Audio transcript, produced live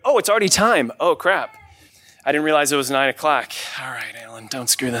Oh, it's already time. Oh, crap. I didn't realize it was 9 o'clock. All right, Alan, don't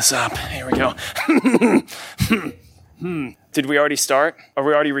screw this up. Here we go. Did we already start? Are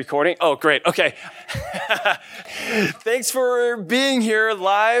we already recording? Oh, great. Okay. Thanks for being here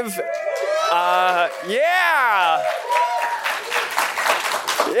live. Yeah.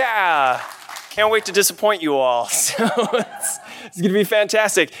 Can't wait to disappoint you all. So it's going to be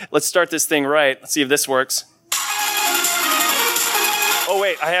fantastic. Let's start this thing right. Let's see if this works. Oh,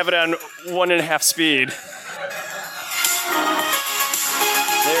 wait. I have it on 1.5 speed. There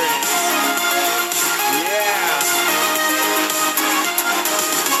it is. Yeah.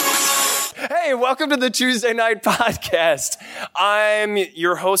 Hey, welcome to the Tuesday Night Podcast. I'm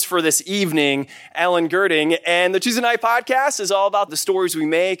your host for this evening, Alan Girding, and the Tuesday Night Podcast is all about the stories we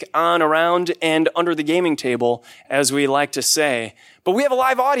make on, around, and under the gaming table, as we like to say. But we have a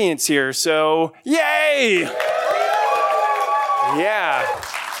live audience here, so yay! Yeah.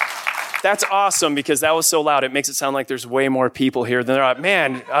 That's awesome because that was so loud. It makes it sound like there's way more people here than there are.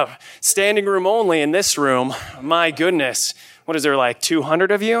 Man, standing room only in this room. My goodness. What is there, like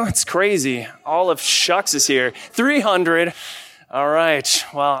 200 of you? It's crazy. All of Shucks is here. 300. All right.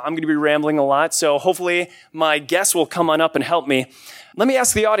 Well, I'm going to be rambling a lot, so hopefully my guests will come on up and help me. Let me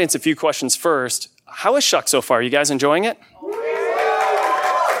ask the audience a few questions first. How is Shucks so far? You guys enjoying it?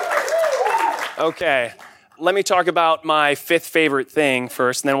 Okay. Let me talk about my fifth favorite thing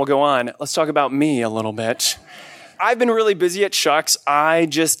first, and then we'll go on. Let's talk about me a little bit. I've been really busy at Shucks. I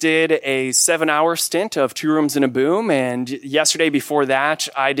just did a 7-hour stint of 2 Rooms and a Boom, and yesterday before that,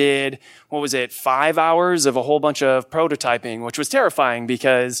 I did, 5 hours of a whole bunch of prototyping, which was terrifying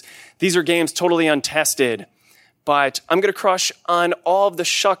because these are games totally untested. But I'm going to crush on all of the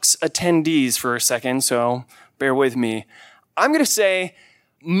Shucks attendees for a second, so bear with me. I'm going to say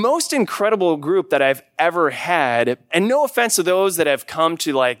most incredible group that I've ever had, and no offense to those that have come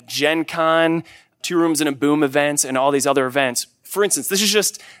to like Gen Con, 2 Rooms and a Boom events, and all these other events. For instance, this is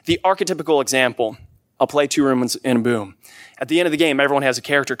just the archetypical example. I'll play 2 Rooms and a Boom. At the end of the game, everyone has a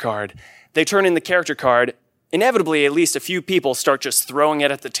character card. They turn in the character card. Inevitably, at least a few people start just throwing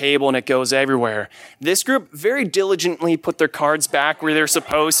it at the table and it goes everywhere. This group very diligently put their cards back where they're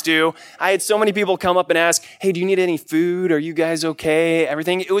supposed to. I had so many people come up and ask, hey, do you need any food? Are you guys okay?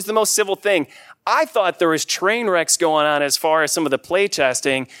 Everything. It was the most civil thing. I thought there was train wrecks going on as far as some of the play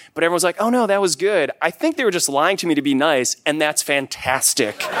testing, but everyone's like, oh no, that was good. I think they were just lying to me to be nice, and that's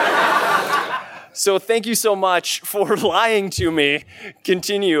fantastic. So thank you so much for lying to me.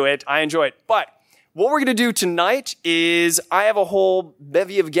 Continue it. I enjoy it. But what we're going to do tonight is I have a whole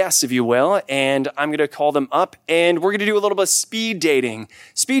bevy of guests, if you will, and I'm going to call them up, and we're going to do a little bit of speed dating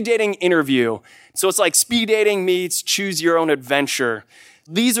interview. So it's like speed dating meets choose your own adventure.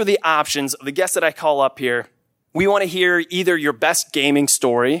 These are the options of the guests that I call up here. We want to hear either your best gaming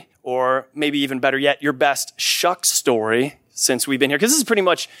story or maybe even better yet, your best Shucks story since we've been here. Because this is pretty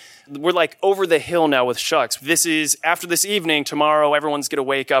much, we're like over the hill now with Shucks. This is, after this evening, tomorrow, everyone's going to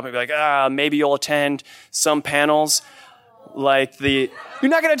wake up and be like, maybe you'll attend some panels. You're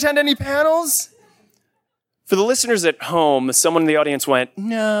not going to attend any panels? For the listeners at home, someone in the audience went,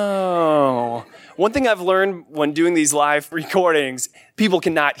 no. One thing I've learned when doing these live recordings, people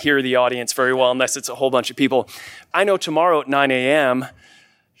cannot hear the audience very well unless it's a whole bunch of people. I know tomorrow at 9 a.m.,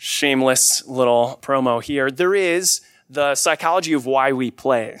 shameless little promo here, there is the psychology of why we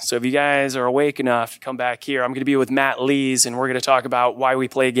play. So if you guys are awake enough to come back here, I'm going to be with Matt Lees, and we're going to talk about why we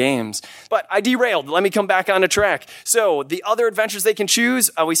play games. But I derailed. Let me come back on the track. So the other adventures they can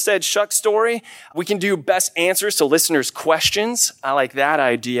choose, we said Shucks story. We can do best answers to listeners' questions. I like that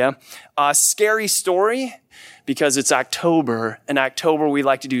idea. Scary story, because it's October. In October, we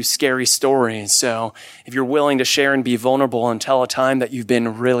like to do scary stories. So if you're willing to share and be vulnerable and tell a time that you've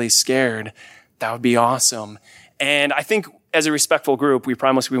been really scared, that would be awesome. And I think as a respectful group, we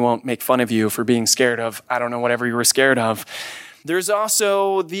promise we won't make fun of you for being scared of, whatever you were scared of. There's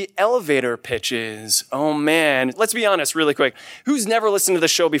also the elevator pitches. Oh man, let's be honest really quick. Who's never listened to the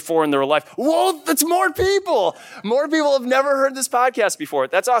show before in their life? Whoa, that's more people. More people have never heard this podcast before.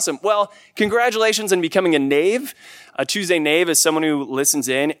 That's awesome. Well, congratulations on becoming a Knave. A Tuesday Knave is someone who listens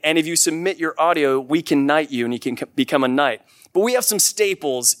in. And if you submit your audio, we can knight you and you can become a knight. But we have some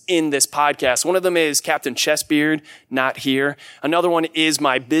staples in this podcast. One of them is Captain Chessbeard, not here. Another one is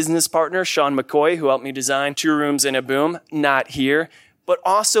my business partner, Sean McCoy, who helped me design 2 Rooms and a Boom, not here. But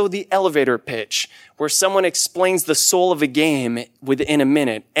also the elevator pitch, where someone explains the soul of a game within a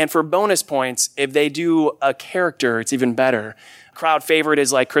minute. And for bonus points, if they do a character, it's even better. Crowd favorite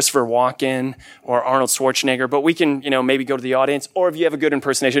is like Christopher Walken or Arnold Schwarzenegger, but we can, maybe go to the audience. Or if you have a good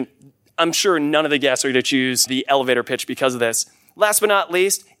impersonation, I'm sure none of the guests are going to choose the elevator pitch because of this. Last but not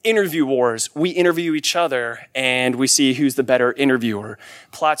least, interview wars. We interview each other, and we see who's the better interviewer.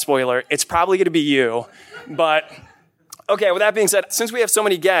 Plot spoiler, it's probably going to be you. But, okay, with that being said, since we have so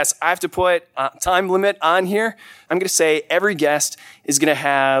many guests, I have to put a time limit on here. I'm going to say every guest is going to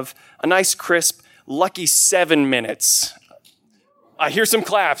have a nice, crisp, lucky 7 minutes. I hear some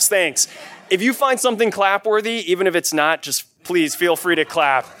claps, thanks. If you find something clap-worthy, even if it's not, just please feel free to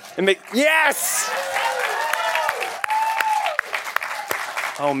clap. And yes!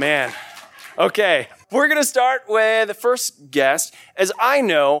 Oh, man. Okay, we're going to start with the first guest, as I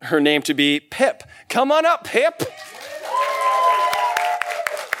know her name to be Pip. Come on up, Pip.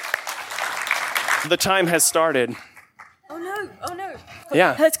 The time has started. Oh, no.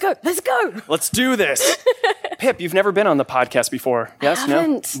 Yeah. Let's go. Let's do this. Pip, you've never been on the podcast before. Yes?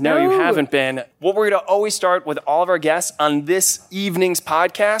 Haven't. No, you haven't been. What we're going to always start with all of our guests on this evening's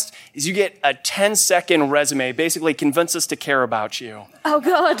podcast is you get a 10-second resume. Basically, convince us to care about you. Oh,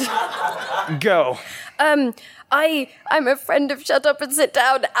 God. Go. I'm a friend of Shut Up and Sit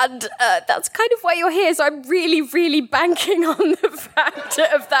Down, and that's kind of why you're here, so I'm really, really banking on the fact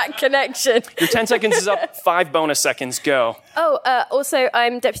of that connection. Your 10 seconds is up. 5 bonus seconds. Go. Oh, also,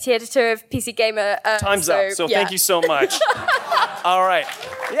 I'm deputy editor of PC Gamer. Time's up, so thank you so much. All right.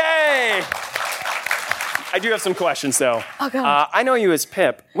 Yay! I do have some questions, though. Oh, God. I know you as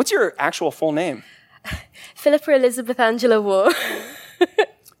Pip. What's your actual full name? Philippa Elizabeth Angela War.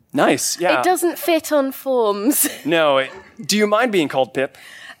 Nice, yeah. It doesn't fit on forms. No, do you mind being called Pip?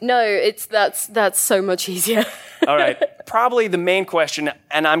 No, that's so much easier. All right. Probably the main question,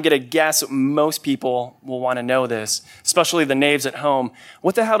 and I'm going to guess most people will want to know this, especially the knaves at home.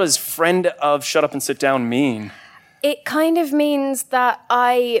 What the hell does friend of Shut Up and Sit Down mean? It kind of means that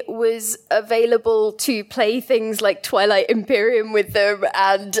I was available to play things like Twilight Imperium with them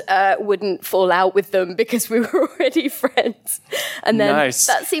and wouldn't fall out with them because we were already friends. And then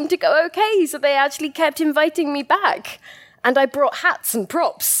that seemed to go okay, so they actually kept inviting me back. And I brought hats and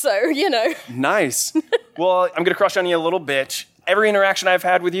props, so, you know. Nice. Well, I'm going to crush on you a little bit. Every interaction I've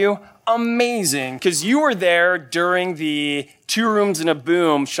had with you, amazing. Because you were there during the 2 Rooms and a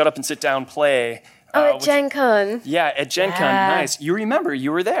Boom Shut Up and Sit Down play. At Gen Con. Yeah, at Gen Con. Nice. You remember.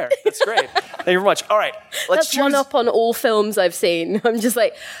 You were there. That's great. Thank you very much. All right. That's one up on all films I've seen. I'm just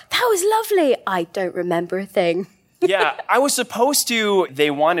like, that was lovely. I don't remember a thing. Yeah, I was supposed to,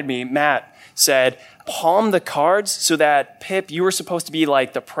 they wanted me, Matt said, palm the cards so that Pip, you were supposed to be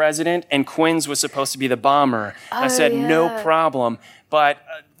like the president and Quinn's was supposed to be the bomber. I said, no problem. But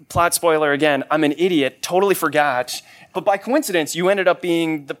plot spoiler again, I'm an idiot, totally forgot. But by coincidence, you ended up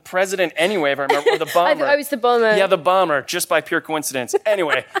being the president anyway, if I remember, or the bomber. I was the bomber. Yeah, the bomber, just by pure coincidence.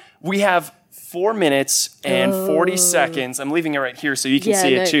 Anyway, we have 4 minutes and 40 seconds. I'm leaving it right here so you can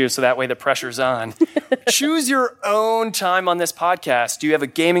see it too, so that way the pressure's on. Choose your own time on this podcast. Do you have a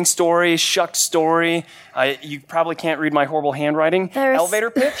gaming story, shuck story? You probably can't read my horrible handwriting. Elevator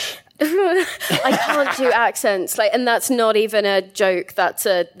pitch? I can't do accents, and that's not even a joke. That's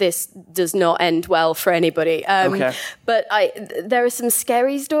this does not end well for anybody. Okay. But there are some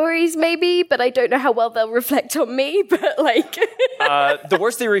scary stories, maybe, but I don't know how well they'll reflect on me. But the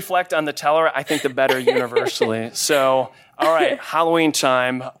worse they reflect on the teller, I think the better universally. So, all right, Halloween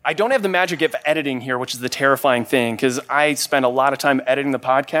time. I don't have the magic of editing here, which is the terrifying thing, because I spend a lot of time editing the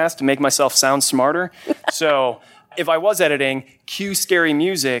podcast to make myself sound smarter. So, if I was editing, cue scary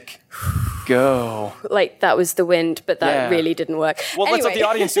music, go. That was the wind, but that really didn't work. Well, anyway. Let's let the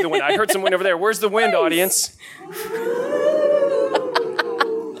audience see the wind. I heard some wind over there. Where's the wind, audience?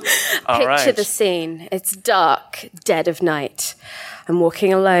 Picture the scene. It's dark, dead of night. I'm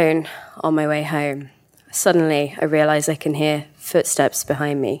walking alone on my way home. Suddenly, I realize I can hear footsteps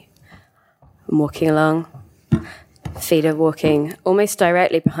behind me. I'm walking along. Feet are walking almost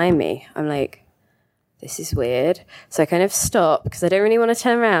directly behind me. I'm like, this is weird. So I kind of stop because I don't really want to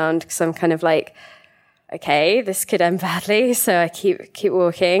turn around because I'm kind of like, okay, this could end badly. So I keep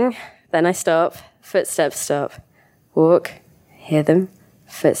walking. Then I stop. Footsteps stop. Walk. Hear them.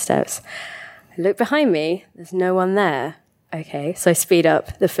 Footsteps. I look behind me. There's no one there. Okay, so I speed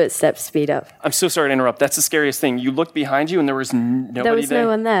up. The footsteps speed up. I'm so sorry to interrupt. That's the scariest thing. You looked behind you and there was nobody there? There was no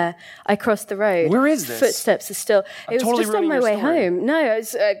one there. I crossed the road. Where is this? Footsteps are still... It was totally just on my way home. No, it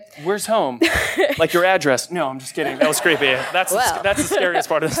was... Where's home? Like your address? No, I'm just kidding. That was creepy. That's the scariest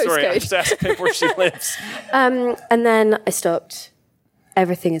part of the story. I just asked Pip where she lives. And then I stopped.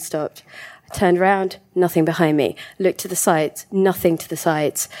 Everything had stopped. I turned around, nothing behind me. Looked to the sides, nothing to the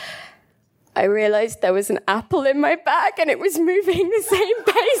sides. I realized there was an apple in my bag and it was moving the same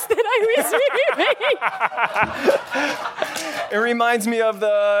pace that I was moving. It reminds me of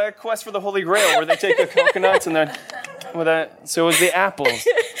the Quest for the Holy Grail where they take the coconuts and then... So it was the apples.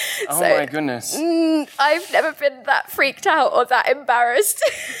 Oh my goodness. I've never been that freaked out or that embarrassed.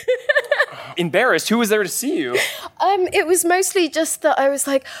 Embarrassed? Who was there to see you? It was mostly just that I was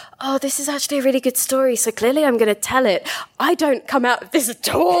like, oh, this is actually a really good story, so clearly I'm going to tell it. I don't come out of this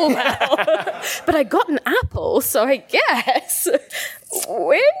at all now. But I got an apple, so I guess.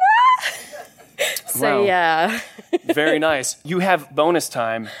 Winner? So, wow. Yeah. Very nice. You have bonus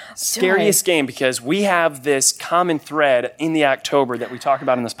time. Scariest game, because we have this common thread in the October that we talk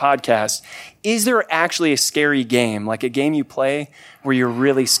about in this podcast. Is there actually a scary game, like a game you play where you're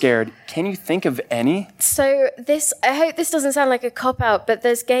really scared? Can you think of any? So I hope this doesn't sound like a cop-out, but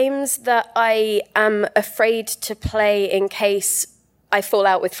there's games that I am afraid to play in case I fall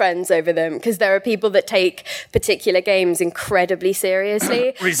out with friends over them, because there are people that take particular games incredibly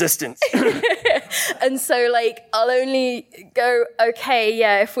seriously. Resistance. And so, like, I'll only go, okay,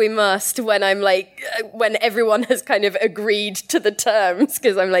 yeah, if we must, when I'm like, when everyone has kind of agreed to the terms,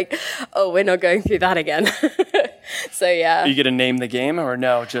 because I'm like, oh, we're not going through that again. So, yeah. Are you going to name the game or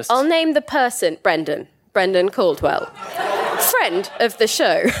no? I'll name the person, Brendan Caldwell. Friend of the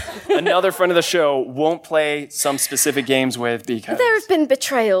show. Another friend of the show won't play some specific games with because... There have been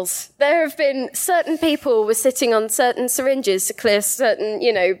betrayals. There have been certain people were sitting on certain syringes to clear certain,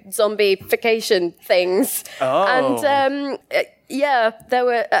 zombification things. Oh. And, there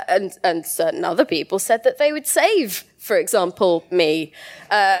were... and certain other people said that they would save, for example, me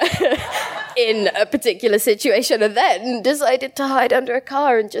in a particular situation, and then decided to hide under a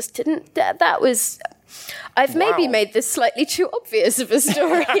car and just didn't... That was... I've maybe made this slightly too obvious of a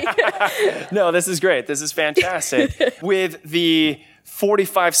story. No, this is great. This is fantastic. With the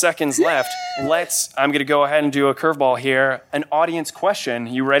 45 seconds left, I'm going to go ahead and do a curveball here. An audience question.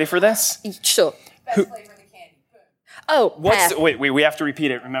 You ready for this? Sure. Best flavor of the candy. Oh, wait, we have to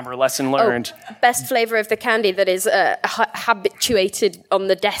repeat it. Remember, lesson learned. Best flavor of the candy that is habituated on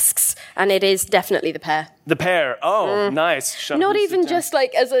the desks, and it is definitely the pear. The pear. Oh, nice. Not even just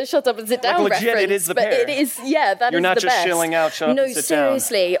like as a shut up and sit down legit, reference. it is the but pear. It is, yeah, that You're is not the just best. shilling out, shut up and sit down. No,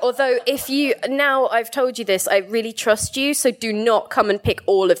 seriously. Although now I've told you this, I really trust you, so do not come and pick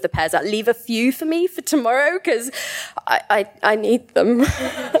all of the pears out. Leave a few for me for tomorrow, because I need them.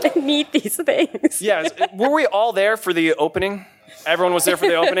 I need these things. Yeah. Were we all there for the opening? Everyone was there for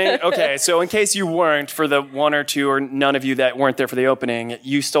the opening? Okay, so in case you weren't, for the one or two or none of you that weren't there for the opening,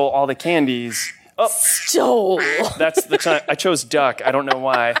 you stole all the candies. Oh, Stole. That's the time. I chose duck. I don't know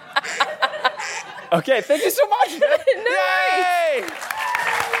why. Okay, thank you so much. Yay!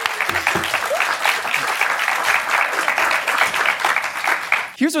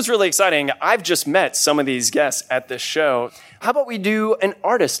 Here's what's really exciting. I've just met some of these guests at this show. How about we do an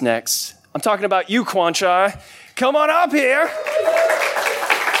artist next? I'm talking about you, Kwancha. Come on up here.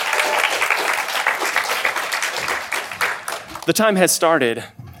 The time has started.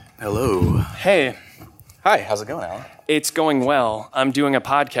 Hello. Hey. Hi, how's it going, Alan? It's going well. I'm doing a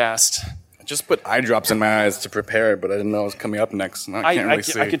podcast. I just put eye drops in my eyes to prepare, but I didn't know it was coming up next. I can't really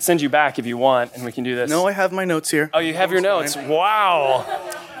see. I could send you back if you want, and we can do this. No, I have my notes here. Oh, you have your notes. Wow.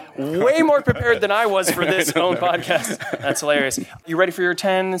 Way more prepared than I was for this own podcast. That's hilarious. You ready for your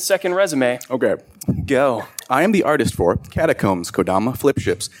 10-second resume? Okay. Go. I am the artist for Catacombs, Kodama, Flip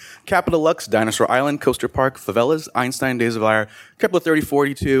Ships, Capital Lux, Dinosaur Island, Coaster Park, Favelas, Einstein, Days of Ire, Kepler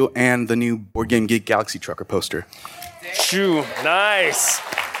 3042, and the new Board Game Geek Galaxy Trucker poster. Shoo. Nice.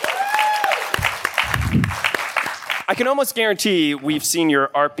 I can almost guarantee we've seen your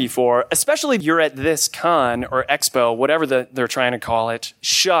art before, especially if you're at this con or expo, whatever they're trying to call it,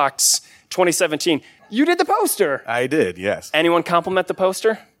 Shucks 2017. You did the poster. I did, yes. Anyone compliment the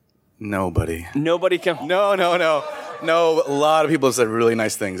poster? Nobody. Nobody can. No, a lot of people have said really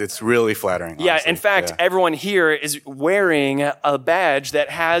nice things. It's really flattering. Yeah, honestly. in fact, everyone here is wearing a badge that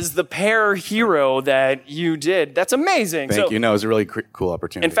has the pear hero that you did. That's amazing. Thank you. No, it was a really cool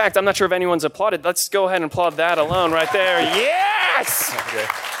opportunity. In fact, I'm not sure if anyone's applauded. Let's go ahead and applaud that alone right there. Yes!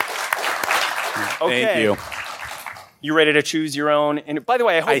 Okay. Thank you. You ready to choose your own? And by the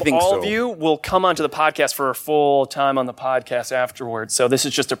way, I hope all of you will come onto the podcast for a full time on the podcast afterwards. So this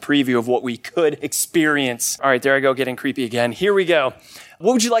is just a preview of what we could experience. All right, there I go, getting creepy again. Here we go.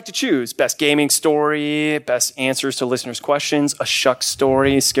 What would you like to choose? Best gaming story, best answers to listeners' questions, a Shucks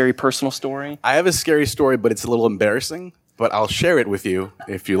story, scary personal story? I have a scary story, but it's a little embarrassing. But I'll share it with you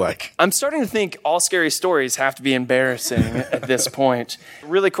if you like. I'm starting to think all scary stories have to be embarrassing at this point.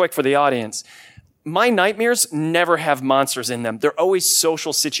 Really quick for the audience. My nightmares never have monsters in them. They're always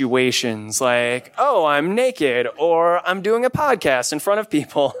social situations like, oh, I'm naked, or I'm doing a podcast in front of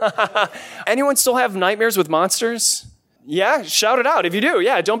people. Anyone still have nightmares with monsters? Yeah, shout it out if you do.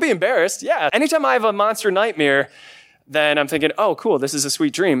 Yeah, don't be embarrassed. Yeah, anytime I have a monster nightmare, then I'm thinking, oh, cool, this is a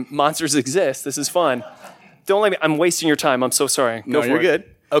sweet dream. Monsters exist. This is fun. Don't let me, I'm wasting your time. I'm so sorry. No, you're good.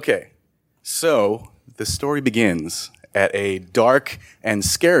 Okay. So the story begins at a dark and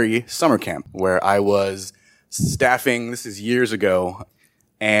scary summer camp where I was staffing. This is years ago.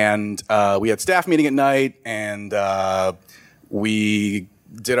 And we had staff meeting at night, and we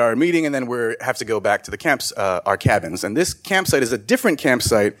did our meeting, and then we have to go back to the our cabins. And this campsite is a different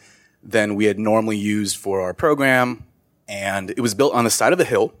campsite than we had normally used for our program. And it was built on the side of the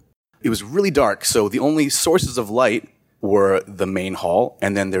hill. It was really dark, so the only sources of light were the main hall,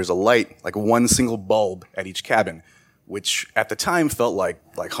 and then there's a light, like one single bulb at each cabin, which at the time felt like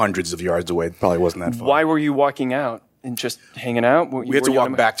hundreds of yards away. It probably wasn't that far. Why were you walking out and just hanging out? We had to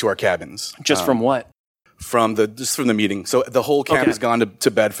walk back to our cabins. Just from what? From the meeting. So the whole camp has gone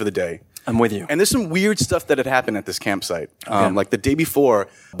to bed for the day. I'm with you. And there's some weird stuff that had happened at this campsite. Like the day before,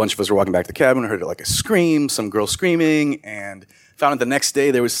 a bunch of us were walking back to the cabin, heard like a scream, some girl screaming, and found out the next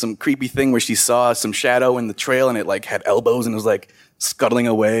day there was some creepy thing where she saw some shadow in the trail, and it like had elbows and it was like scuttling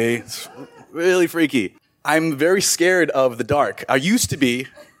away. It's really freaky. I'm very scared of the dark. I used to be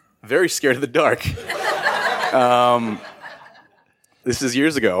very scared of the dark. This is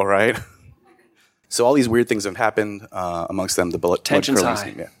years ago, right? So all these weird things have happened, amongst them the blood Tension's blood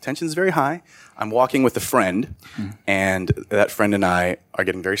high. Yeah. Tension's very high. I'm walking with a friend, and that friend and I are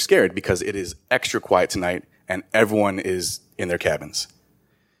getting very scared because it is extra quiet tonight, and everyone is in their cabins.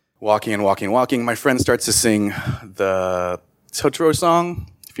 Walking and walking and walking, my friend starts to sing the Totoro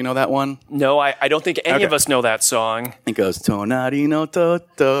song, if you know that one. No, I don't think any of us know that song. It goes, Tonari no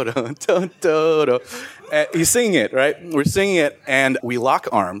Totoro, Totoro. He's singing it, right? We're singing it, and we lock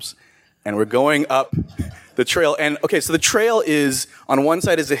arms, and we're going up the trail. And okay, so the trail is, on one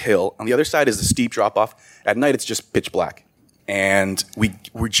side is a hill, on the other side is a steep drop-off. At night, it's just pitch black. And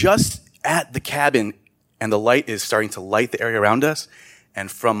we're just at the cabin, and the light is starting to light the area around us. And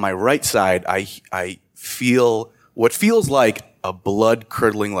from my right side, I feel what feels like a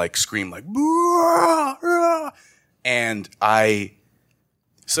blood-curdling like scream, like, "Blah, blah." And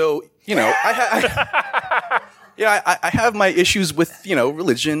so, you know, I have my issues with, you know,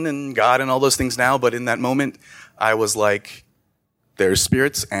 religion and God and all those things now, but in that moment, I was like, there's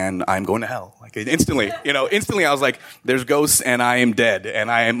spirits and I'm going to hell. Like instantly I was like, there's ghosts and I am dead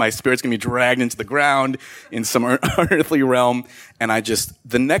and my spirit's going to be dragged into the ground in some unearthly realm. And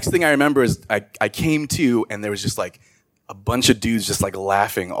the next thing I remember is I came to and there was just like a bunch of dudes just like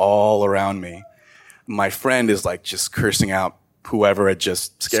laughing all around me. My friend is like just cursing out whoever had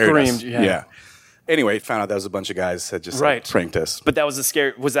just scared us. Yeah. Anyway, found out that was a bunch of guys that just like, pranked us. But that was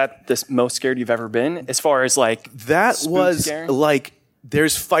was that the most scared you've ever been? As far as like that was scary? Like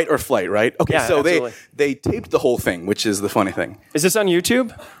there's fight or flight, right? Okay, yeah, so absolutely. they taped the whole thing, which is the funny thing. Is this on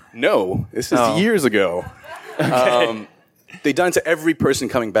YouTube? No, this is years ago. Okay. They done it to every person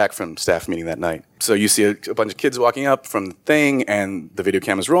coming back from staff meeting that night. So you see a bunch of kids walking up from the thing, and the video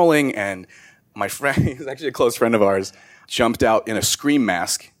camera's rolling, and my friend, he's actually a close friend of ours, jumped out in a scream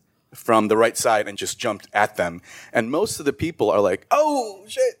mask from the right side and just jumped at them. And most of the people are like, oh,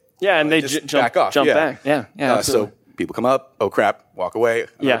 shit. Yeah, and they just back off. Jump back. Yeah, so people come up, oh, crap, walk away.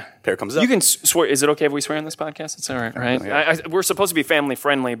 Yeah. Pair comes up. You can swear. Is it okay if we swear on this podcast? It's all right, right? Yeah. We're supposed to be family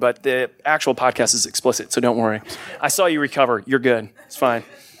friendly, but the actual podcast is explicit, so don't worry. I saw you recover. You're good. It's fine.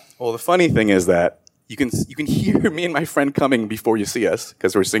 Well, the funny thing is that you can hear me and my friend coming before you see us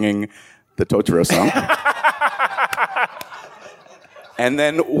because we're singing the Totoro song. And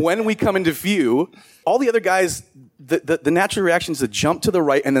then when we come into view, all the other guys, the natural reaction is to jump to the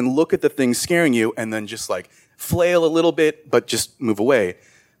right and then look at the thing scaring you and then just like flail a little bit, but just move away.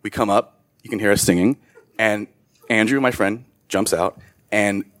 We come up, you can hear us singing, and Andrew, my friend, jumps out,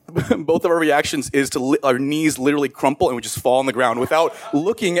 and both of our reactions is to our knees literally crumple and we just fall on the ground without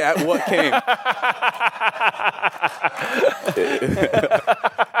looking at what came.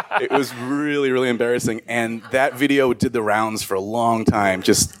 It was really, really embarrassing. And that video did the rounds for a long time,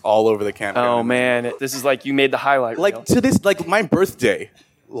 just all over the campground. Oh, man. This is like you made the highlight reel. Like, to this, like, my birthday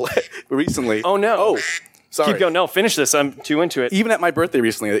recently. Oh, no. Oh, sorry. Keep going. No, finish this. I'm too into it. Even at my birthday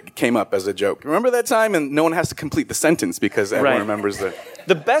recently, it came up as a joke. Remember that time? And no one has to complete the sentence because everyone remembers the...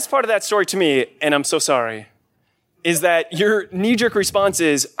 The best part of that story to me, and I'm so sorry, is that your knee-jerk response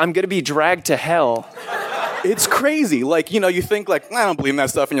is, I'm going to be dragged to hell. It's crazy. Like, you know, you think like, I don't believe in that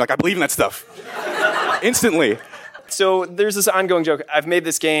stuff. And you're like, I believe in that stuff. Instantly. So there's this ongoing joke. I've made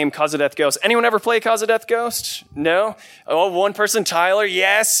this game, Cause of Death Ghost. Anyone ever play Cause of Death Ghost? No? Oh, one person, Tyler,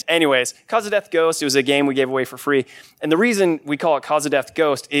 yes. Anyways, Cause of Death Ghost, it was a game we gave away for free. And the reason we call it Cause of Death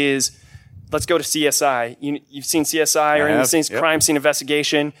Ghost is, let's go to CSI. You've seen CSI or any of these things, crime scene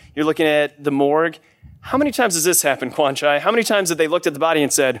investigation. You're looking at the morgue. How many times has this happened, Quan Chai? How many times have they looked at the body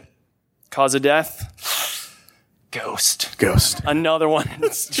and said, cause of death? Ghost. Another one.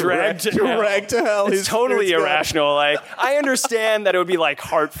 It's dragged to hell. It's totally irrational. Like, I understand that it would be like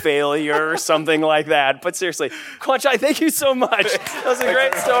heart failure or something like that. But seriously, Quan Chai, thank you so much. That was a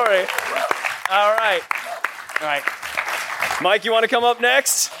great story. All right. Mike, you want to come up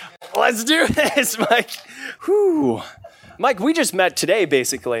next? Let's do this, Mike. Whew. Mike, we just met today,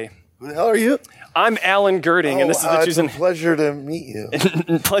 basically. Who the hell are you? I'm Alan Girding, and this is the Choosing. It's a pleasure to meet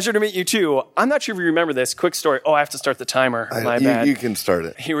you. Pleasure to meet you, too. I'm not sure if you remember this. Quick story. Oh, I have to start the timer. My bad. You can start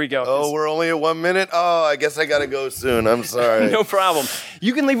it. Here we go. Oh, we're only at 1 minute? Oh, I guess I got to go soon. I'm sorry. No problem.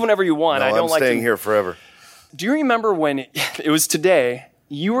 You can leave whenever you want. No, I'm staying here forever. Do you remember when it was today?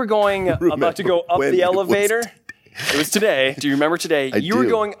 You were about to go up the elevator. It was today. Do you remember today? You were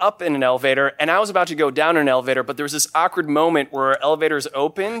going up in an elevator, and I was about to go down an elevator, but there was this awkward moment where elevators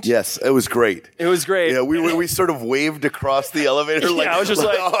opened. Yes, it was great. Yeah, we sort of waved across the elevator, I was just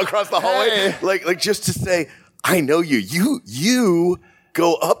like across the hallway, like just to say, I know you. You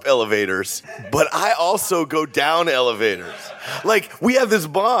go up elevators, but I also go down elevators. Like, we have this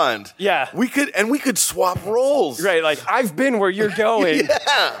bond. Yeah. We could swap roles. Right, like, I've been where you're going.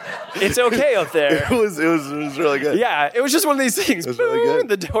 Yeah. It's okay up there. It was really good. Yeah, it was just one of these things. It was really good.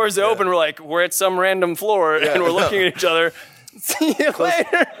 The doors open, we're at some random floor, and we're looking at each other. See you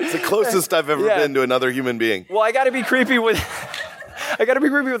later. It's the closest I've ever been to another human being. Well, I got to be creepy with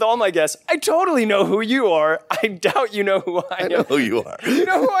all my guests. I totally know who you are. I doubt you know who I am. I know who you are. You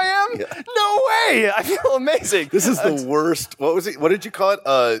know who I am? Yeah. No way. I feel amazing. This is the worst. What was it? What did you call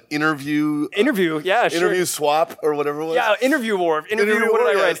it? Interview, yeah, sure. Interview swap or whatever it was? Yeah, interview war. What did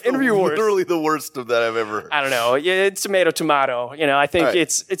I write? Interview war. Literally the worst of that I've ever heard. I don't know. It's tomato. You know, I think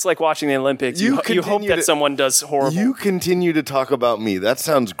it's like watching the Olympics. You hope that someone does horrible. You continue to talk about me. That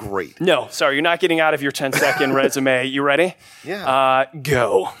sounds great. No, sorry. You're not getting out of your 10-second resume. You ready? Yeah.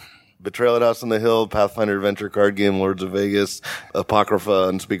 Go. Betrayal at House on the Hill, Pathfinder Adventure Card Game, Lords of Vegas, Apocrypha,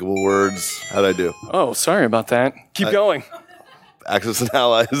 Unspeakable Words. How'd I do? Oh, sorry about that. Keep going. Axis and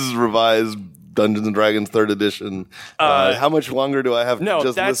Allies, Revised, Dungeons & Dragons 3rd Edition. How much longer do I have to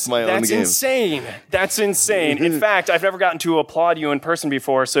just list my own games? That's insane. In fact, I've never gotten to applaud you in person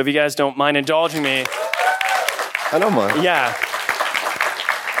before, so if you guys don't mind indulging me. I don't mind. Yeah.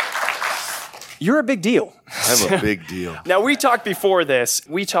 You're a big deal. I'm a big deal. Now, we talked before this.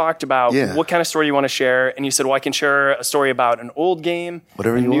 We talked about what kind of story you want to share, and you said, well, I can share a story about an old game,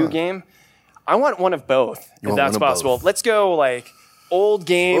 a new game. I want one of both, if that's possible. Let's go, old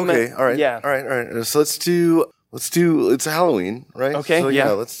game. Okay, all right. Yeah. All right. So let's do, it's Halloween, right? Okay,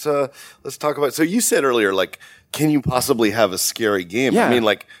 so, let's talk about, so you said earlier, can you possibly have a scary game? Yeah. I mean,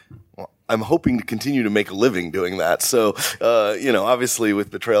 I'm hoping to continue to make a living doing that. So, obviously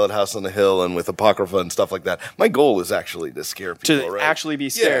with Betrayal at House on the Hill and with Apocrypha and stuff like that, my goal is actually to scare people, right? Actually be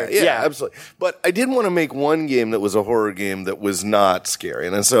scared. Yeah, absolutely. But I did want to make one game that was a horror game that was not scary.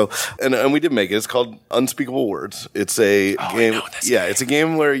 And so, and we did make it. It's called Unspeakable Words. It's a game. It's a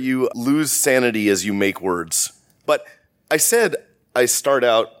game where you lose sanity as you make words. But I said I start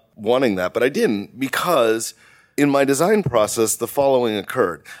out wanting that, but I didn't, because in my design process, the following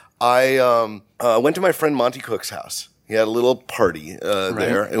occurred. I went to my friend Monty Cook's house. He had a little party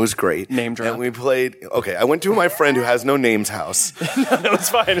there. It was great. Name drop. And we played. Okay, I went to my friend who has no name's house. No, it's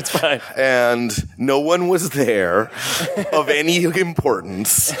fine. It's fine. And no one was there of any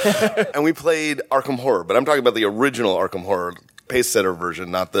importance. And we played Arkham Horror, but I'm talking about the original Arkham Horror pace setter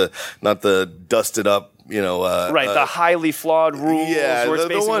version, not the dusted up. The highly flawed rules. Yeah, where it's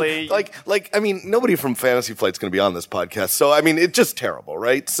basically the one, nobody from Fantasy Flight's going to be on this podcast, so it's just terrible,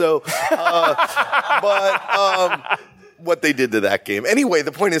 right? So, what they did to that game. Anyway,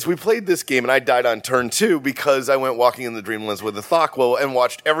 the point is, we played this game, and I died on turn 2 because I went walking in the Dreamlands with a Thakwo and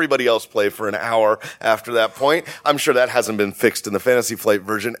watched everybody else play for an hour after that point. I'm sure that hasn't been fixed in the Fantasy Flight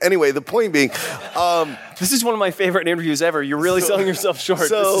version. Anyway, the point being, this is one of my favorite interviews ever. You're really selling yourself short.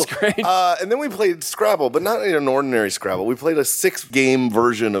 This is great. And then we played Scrabble, but not an ordinary Scrabble. We played a 6-game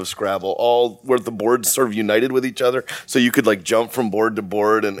version of Scrabble, all where the boards sort of united with each other, so you could jump from board to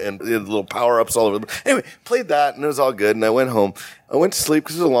board and little power-ups all over. Anyway, played that, and it was all good, and I went home. I went to sleep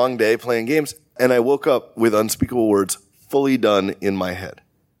because it was a long day playing games, and I woke up with Unspeakable Words fully done in my head.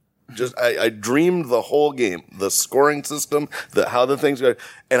 I dreamed the whole game, the scoring system, how the things go,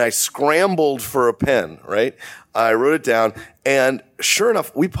 and I scrambled for a pen, right? I wrote it down, and sure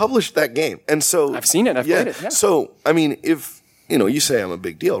enough, we published that game. And so I've seen it, I've played it. Yeah. So, if you say I'm a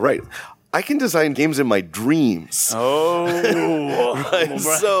big deal, right? I can design games in my dreams. Oh. Right?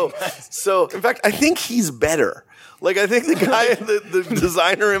 So in fact, I think he's better. Like, I think the guy, the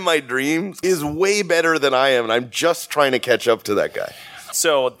designer in my dreams is way better than I am, and I'm just trying to catch up to that guy.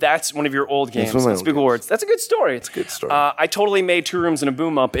 So that's one of your old games. Let's Big Awards. That's a good story. It's a good story. I totally made 2 Rooms and a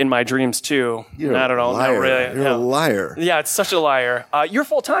Boom Up in my dreams too. You're not at all. Liar. Not really. You're a liar. Yeah, it's such a liar. You're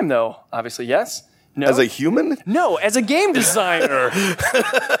full time though, obviously. Yes. No? As a human? No, as a game designer.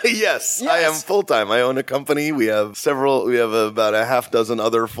 Yes, I am full-time. I own a company. We have about a half dozen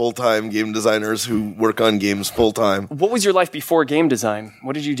other full-time game designers who work on games full-time. What was your life before game design?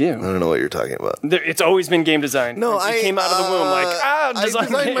 What did you do? I don't know what you're talking about. It's always been game design. No, I came out of the womb I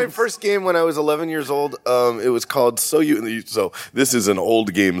designed my first game when I was 11 years old. It was called So this is an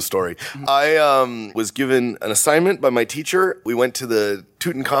old game story. I was given an assignment by my teacher. We went to the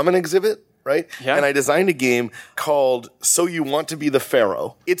Tutankhamun exhibit. Right? Yeah. And I designed a game called So You Want to Be the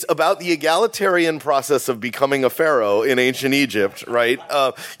Pharaoh. It's about the egalitarian process of becoming a pharaoh in ancient Egypt, right?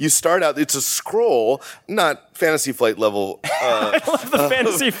 You start out, it's a scroll, not Fantasy Flight level. I love the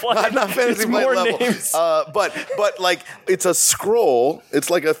Fantasy Flight. Not Fantasy Flight more level. Names. But like, it's a scroll. It's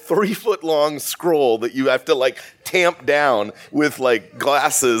like a 3-foot long scroll that you have to like tamp down with like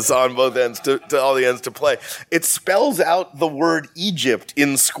glasses on both ends to all the ends to play. It spells out the word Egypt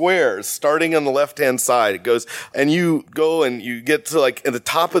in squares, starting on the left-hand side. It goes, and you go and you get to like, at the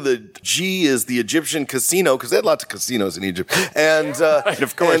top of the G is the Egyptian casino, because they had lots of casinos in Egypt. And, right,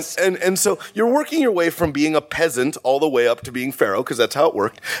 of course. And so you're working your way from being a peasant all the way up to being pharaoh, because that's how it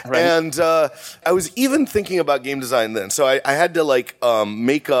worked. Right. And I was even thinking about game design then. So I had to like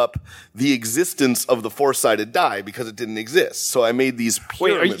make up the existence of the 4-sided die because it didn't exist. So I made these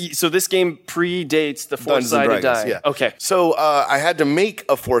pyramids. So this game predates the 4-sided die? Yeah. Okay. So I had to make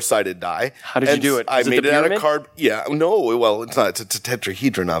a 4-sided die. How did you do it? I made it out of card. Yeah. No, well, it's not. It's a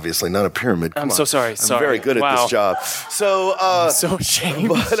tetrahedron, obviously, not a pyrid. I'm so sorry. I'm very good at this job. So I'm so ashamed.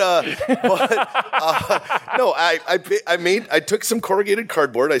 No, I took some corrugated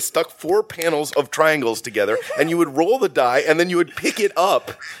cardboard. I stuck 4 panels of triangles together, and you would roll the die, and then you would pick it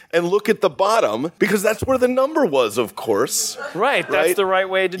up and look at the bottom, because that's where the number was, of course. Right, that's the right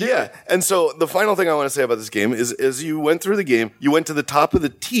way to do it. Yeah, and so the final thing I want to say about this game is as you went through the game, you went to the top of the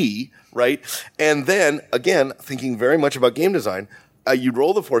T, right? And then, again, thinking very much about game design, you'd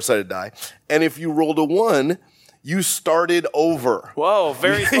roll the 4-sided die, and if you rolled a 1, you started over. Whoa,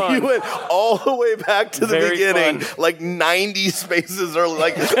 very fun. You went all the way back to the beginning, fun. Like 90 spaces or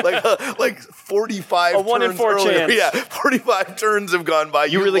like 45 a 1 in 4 earlier. Chance. Yeah, 45 turns have gone by.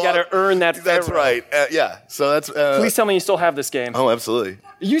 You really got to earn that. That's right. Yeah. So that's. Please tell me you still have this game. Oh, absolutely.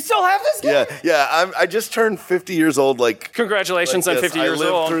 You still have this game? Yeah. I just turned 50 years old. Like, congratulations on 50 years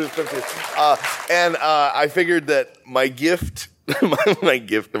old. I lived through 50. And I figured that my gift. my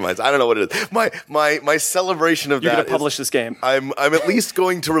gift to myself. I don't know what it is. My celebration of You're that. You're going to publish this game. I'm at least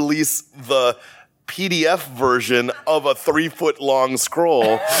going to release the PDF version of a 3-foot long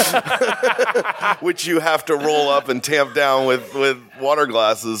scroll, which you have to roll up and tamp down with water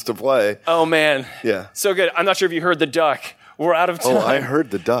glasses to play. Oh man. Yeah. So good. I'm not sure if you heard the duck. We're out of time. Oh, I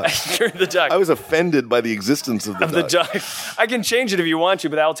heard the duck. You heard the duck. I was offended by the existence of the duck. I can change it if you want to,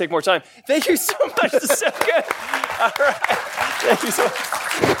 but that'll take more time. Thank you so much. This is so good. All right. Thank you so much.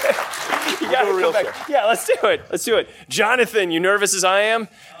 You got to come back. Yeah, let's do it. Jonathan, you nervous as I am?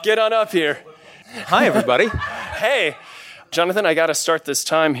 Get on up here. Hi, everybody. Hey. Jonathan, I got to start this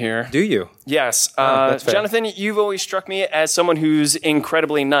time here. Do you? Yes. That's fair. Jonathan, you've always struck me as someone who's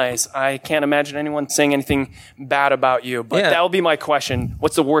incredibly nice. I can't imagine anyone saying anything bad about you, but that'll be my question.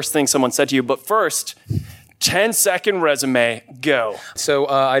 What's the worst thing someone said to you? But first, 10-second resume, go. So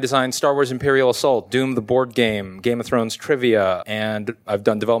I designed Star Wars Imperial Assault, Doom the board game, Game of Thrones trivia, and I've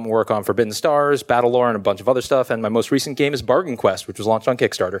done development work on Forbidden Stars, Battlelore, and a bunch of other stuff, and my most recent game is Bargain Quest, which was launched on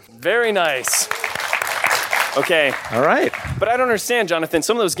Kickstarter. Very nice. Okay. All right. But I don't understand, Jonathan.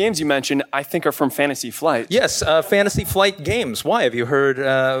 Some of those games you mentioned, I think, are from Fantasy Flight. Yes, Fantasy Flight games. Why? Have you heard,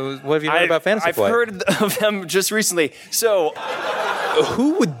 what have you heard about Fantasy Flight? I've heard of them just recently. So,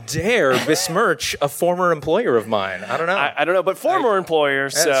 who would dare besmirch a former employer of mine? I don't know. I don't know, but former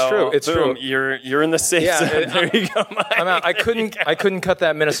employers. It's true. It's boom, true. You're in the safe zone. There you go, Mike. I'm out. I couldn't cut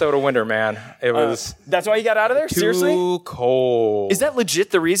that Minnesota winter, man. It was that's why you got out of there? Seriously? Too cold. Is that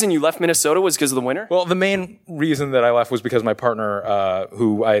legit? The reason you left Minnesota was because of the winter? Well, the main reason that I left was because my partner,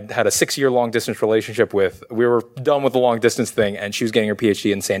 who I had a 6-year long distance relationship with, we were done with the long distance thing, and she was getting her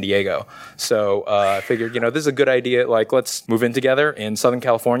PhD in San Diego. So I figured, this is a good idea. Like, let's move in together in Southern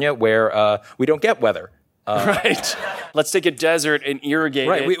California, where we don't get weather. Right. Let's take a desert and irrigate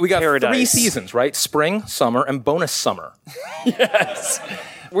it. We got paradise. 3 seasons, right? Spring, summer, and bonus summer. Yes.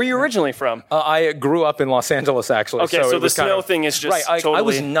 Where are you originally from? I grew up in Los Angeles, actually. Okay, so the snow thing is just right. totally... I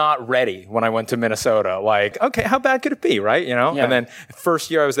was not ready when I went to Minnesota. Like, okay, how bad could it be, right? You know. Yeah. And then first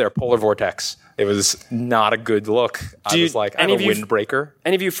year I was there, polar vortex. It was not a good look. I was like, I'm a windbreaker.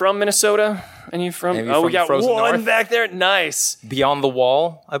 Any of you from Minnesota? Any of you from? We got one North? back there. Nice. Beyond the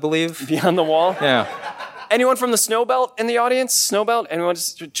Wall, I believe. Beyond the Wall. Yeah. Anyone from the Snow Belt in the audience? Snow Belt? Anyone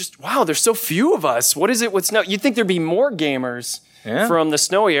just wow, there's so few of us. What is it with snow? You'd think there'd be more gamers from the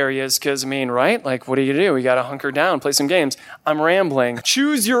snowy areas because, I mean, right? Like, what do you do? We got to hunker down, play some games. I'm rambling.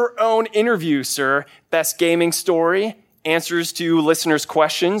 Choose your own interview, sir. Best gaming story, answers to listeners'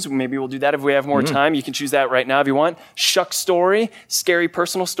 questions. Maybe we'll do that if we have more time. You can choose that right now if you want. Shuck story, scary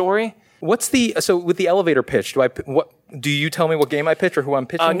personal story. What's so with the elevator pitch? Do you tell me what game I pitch or who I'm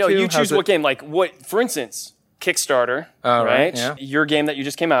pitching to? No, you choose what game. Like what? For instance, Kickstarter, right? Yeah. Your game that you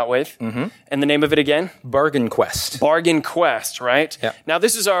just came out with, and the name of it again? Bargain Quest. Bargain Quest, right? Yeah. Now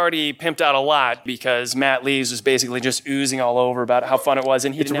this is already pimped out a lot because Matt Lees was basically just oozing all over about how fun it was,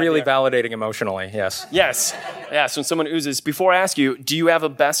 and It's really validating emotionally. Yes. Yes. When someone oozes. Before I ask you, do you have a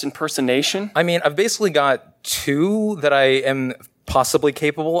best impersonation? I mean, I've basically got two that I am possibly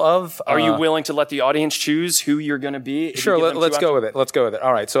capable of. Are you willing to let the audience choose who you're going to be? Sure, let's go with it. Let's go with it.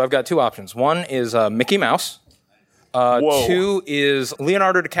 All right, so I've got two options. One is Mickey Mouse. Two is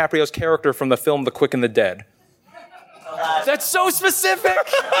Leonardo DiCaprio's character from the film The Quick and the Dead. That's so specific.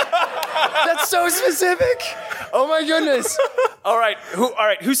 That's so specific. Oh my goodness. All right.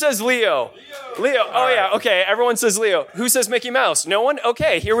 Who says Leo? Leo. Oh yeah. Okay. Everyone says Leo. Who says Mickey Mouse? No one?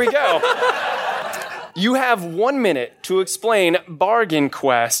 Okay. Here we go. You have 1 minute to explain Bargain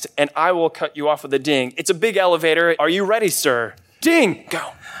Quest, and I will cut you off with a ding. It's a big elevator. Are you ready, sir? Ding.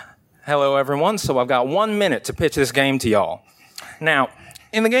 Go. Hello, everyone. So I've got 1 minute to pitch this game to y'all. Now,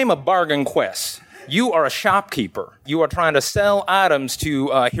 in the game of Bargain Quest, you are a shopkeeper. You are trying to sell items to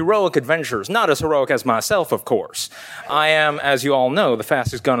heroic adventurers. Not as heroic as myself, of course. I am, as you all know, the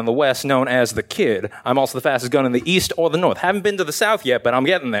fastest gun in the West, known as the Kid. I'm also the fastest gun in the East or the North. Haven't been to the South yet, but I'm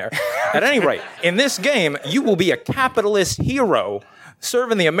getting there. At any rate, in this game, you will be a capitalist hero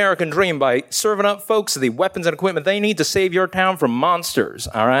serving the American dream by serving up folks the weapons and equipment they need to save your town from monsters,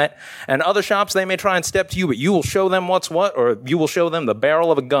 all right? And other shops, they may try and step to you, but you will show them what's what, or you will show them the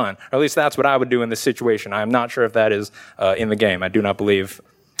barrel of a gun. Or at least that's what I would do in this situation. I am not sure if that is in the game. I do not believe.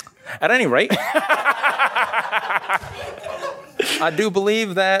 At any rate, I do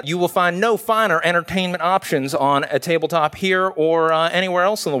believe that you will find no finer entertainment options on a tabletop here or anywhere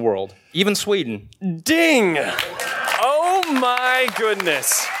else in the world, even Sweden. Ding! Oh my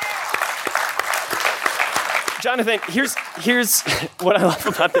goodness. Jonathan, here's what I love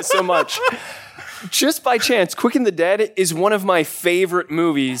about this so much. Just by chance, Quick and the Dead is one of my favorite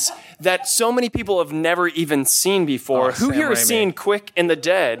movies that so many people have never even seen before. Who Sam here has Raimi. seen Quick and the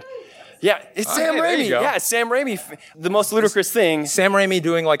Dead? Yeah, it's Sam hey, there you Raimi. go. Yeah, Sam Raimi. The most ludicrous thing. Sam Raimi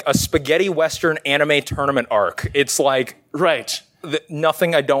doing like a spaghetti western anime tournament arc. It's like Right.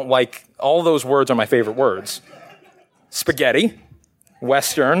 nothing I don't like. All those words are my favorite words. Spaghetti,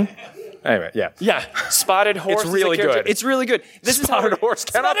 western. Anyway, yeah. Yeah, Spotted Horse. It's is really a character. good. It's really good. This Spotted is Horse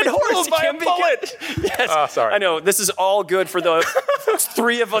cannot be fooled by a bullet. Yes. Oh, sorry. I know. This is all good for the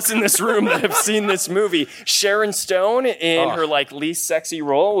three of us in this room that have seen this movie. Sharon Stone in her like least sexy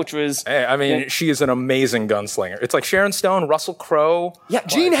role, which was Hey, I mean, she is an amazing gunslinger. It's like Sharon Stone, Russell Crowe.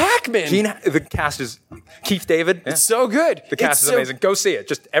 Gene Hackman. The cast is Keith David. Yeah. So good. The cast is amazing. Go see it.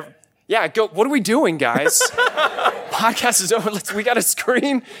 Yeah, go. What are we doing, guys? Podcast is over. We got a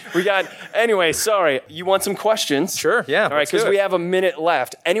screen. Anyway, sorry. You want some questions? Sure, yeah. All right, because we have a minute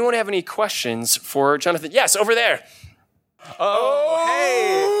left. Anyone have any questions for Jonathan? Yes, over there. Oh,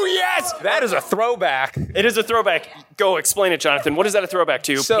 hey. Yes. That is a throwback. It is a throwback. Go explain it, Jonathan. What is that a throwback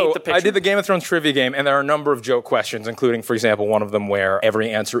to? So Paint the picture. I did the Game of Thrones trivia game, and there are a number of joke questions, including, for example, one of them where every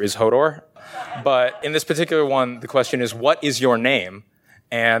answer is Hodor. But in this particular one, the question is, what is your name?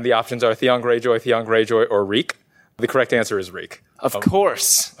 And the options are Theon Greyjoy, or Reek. The correct answer is Reek. Of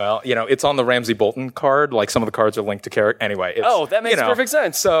course. Well, it's on the Ramsay Bolton card. Like some of the cards are linked to character. Anyway, that makes perfect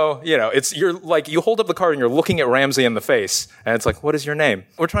sense. So you hold up the card and you're looking at Ramsay in the face, and it's like, what is your name?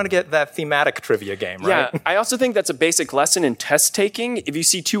 We're trying to get that thematic trivia game, right? Yeah, I also think that's a basic lesson in test taking. If you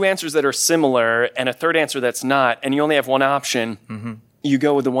see two answers that are similar and a third answer that's not, and you only have one option. You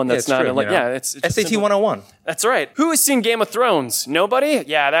go with the one that's not. True, it's SAT simple. 101. That's right. Who has seen Game of Thrones? Nobody?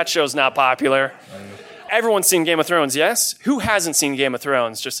 Yeah, that show's not popular. Everyone's seen Game of Thrones, yes? Who hasn't seen Game of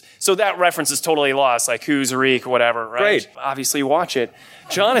Thrones? Just so that reference is totally lost, like who's Reek, whatever, right? Great. Obviously watch it.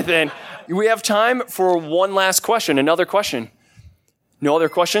 Jonathan, we have time for one last question, another question. No other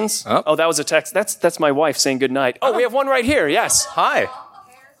questions? Oh, that was a text. That's my wife saying good night. Oh, we have one right here, yes. Hi.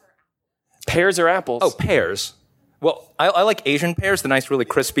 Pears or apples? Oh, pears. Well, I like Asian pears, the nice, really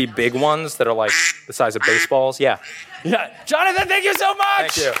crispy, big ones that are like the size of baseballs. Yeah. Yeah. Jonathan, thank you so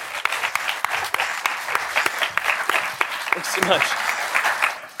much. Thank you. Thanks so much.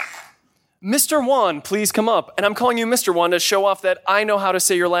 Mr. Wan, please come up. And I'm calling you Mr. Wan to show off that I know how to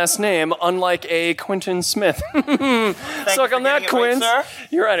say your last name, unlike a Quentin Smith. Suck on that, Quint. Right,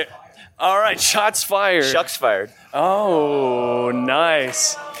 You're at it. All right, shots fired. Shucks fired. Oh,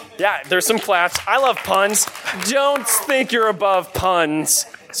 nice. Yeah, there's some claps. I love puns. Don't think you're above puns.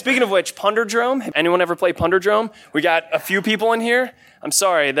 Speaking of which, Punderdrome. Anyone ever play Punderdrome? We got a few people in here. I'm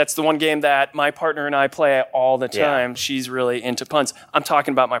sorry, that's the one game that my partner and I play all the time. Yeah. She's really into puns. I'm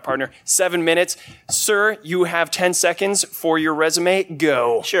talking about my partner. 7 minutes. Sir, you have 10 seconds for your resume.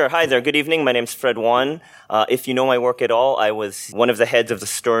 Go. Sure. Hi there. Good evening. My name's Fred Wan. If you know my work at all, I was one of the heads of the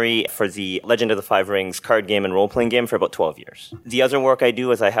story for the Legend of the Five Rings card game and role-playing game for about 12 years. The other work I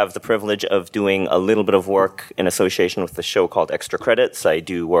do is I have the privilege of doing a little bit of work in association with the show called Extra Credits. I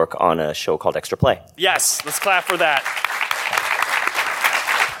do work on a show called Extra Play. Yes, let's clap for that.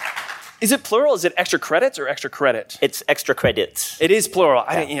 Is it plural? Is it extra credits or extra credit? It's extra credits. It is plural.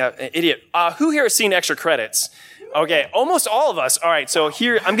 Idiot. Who here has seen extra credits? Okay, almost all of us. All right, so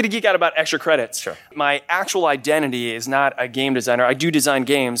here, I'm going to geek out about extra credits. Sure. My actual identity is not a game designer. I do design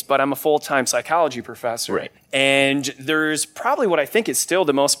games, but I'm a full-time psychology professor. Right. And there's probably what I think is still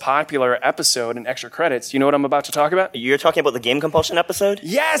the most popular episode in extra credits. You know what I'm about to talk about? You're talking about the game compulsion episode?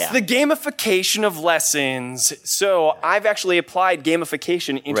 Yes, the gamification of lessons. So I've actually applied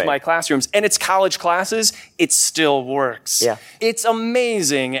gamification into my classrooms, and it's college classes. It still works. Yeah. It's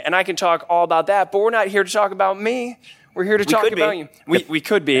amazing, and I can talk all about that, but we're not here to talk about me. We're here to talk about you. We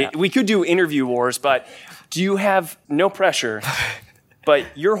could be. Yeah. We could do interview wars, but do you have no pressure?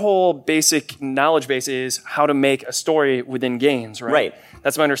 But your whole basic knowledge base is how to make a story within games, right? Right.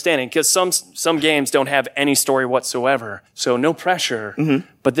 That's my understanding, because some games don't have any story whatsoever, so no pressure. Mm-hmm.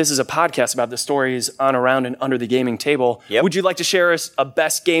 But this is a podcast about the stories on, around, and under the gaming table. Yep. Would you like to share us a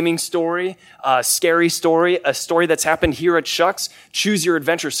best gaming story, a scary story, a story that's happened here at Shucks? Choose your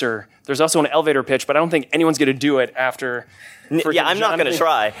adventure, sir. There's also an elevator pitch, but I don't think anyone's going to do it after. Yeah, I'm not going to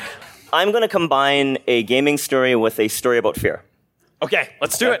try. I'm going to combine a gaming story with a story about fear. Okay,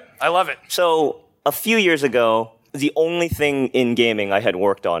 let's do it. I love it. So a few years ago, the only thing in gaming I had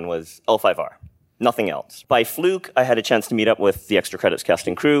worked on was L5R. Nothing else. By fluke, I had a chance to meet up with the Extra Credits cast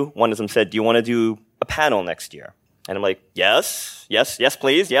and crew. One of them said, do you want to do a panel next year? And I'm like, yes,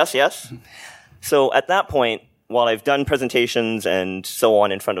 please, yes. So at that point, while I've done presentations and so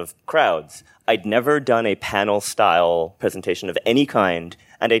on in front of crowds, I'd never done a panel-style presentation of any kind,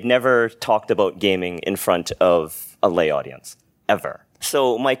 and I'd never talked about gaming in front of a lay audience. Ever.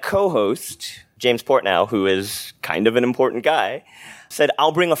 So my co-host, James Portnow, who is kind of an important guy, said,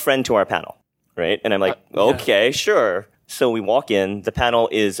 I'll bring a friend to our panel, right? And I'm like, okay, sure. So we walk in. The panel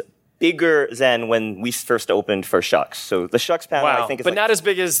is bigger than when we first opened for Shucks. So the Shucks panel, I think, is but not as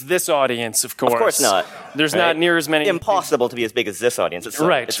big as this audience, of course. Of course not. There's not near as many. Impossible to be as big as this audience. It's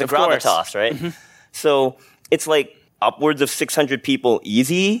it's a gravitas, right? Mm-hmm. So it's like upwards of 600 people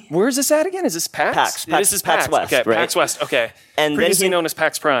easy. Where is this at again? Is this PAX? This is PAX West, okay, right? PAX West, okay. And previously known as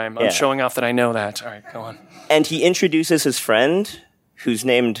PAX Prime. I'm Yeah. showing off that I know that. All right, go on. And he introduces his friend, who's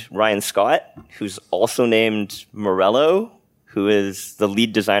named Ryan Scott, who's also named Morello, who is the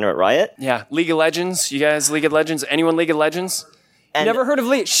lead designer at Riot. Yeah, League of Legends. You guys, League of Legends? Anyone League of Legends? And Never heard of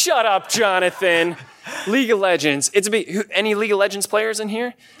League? Shut up, Jonathan. League of Legends. It's a big. Any League of Legends players in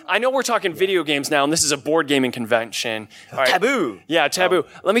here? I know we're talking video games now, and this is a board gaming convention. All right. Taboo. Yeah, Taboo.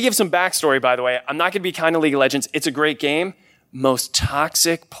 Let me give some backstory, by the way. I'm not going to be kind of League of Legends. It's a great game. Most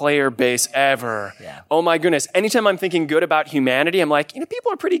toxic player base ever. Yeah. Oh my goodness. Anytime I'm thinking good about humanity, I'm like,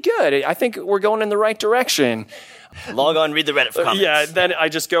 people are pretty good. I think we're going in the right direction. Log on, read the Reddit for comments. Yeah, then I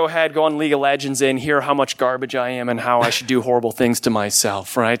just go ahead, go on League of Legends and hear how much garbage I am and how I should do horrible things to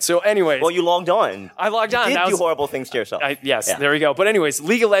myself, right? So anyways. Well, you logged on. I logged on. You did do horrible things to yourself. Yes, there we go. But anyways,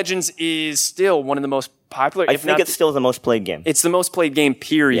 League of Legends is still one of the most popular. I think it's still the most played game. It's the most played game,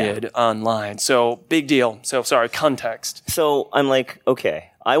 period, online. So big deal. So sorry, context. So I'm like, okay,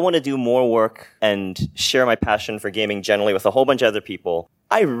 I want to do more work and share my passion for gaming generally with a whole bunch of other people.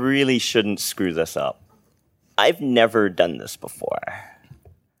 I really shouldn't screw this up. I've never done this before.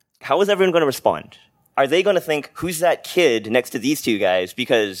 How is everyone going to respond? Are they going to think, who's that kid next to these two guys?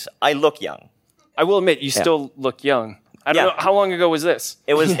 Because I look young. I will admit, you still look young. I don't know. How long ago was this?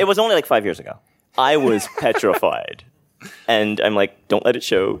 It was only like 5 years ago. I was petrified. And I'm like, don't let it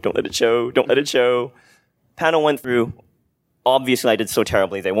show, don't let it show, don't let it show. Panel went through. Obviously, I did so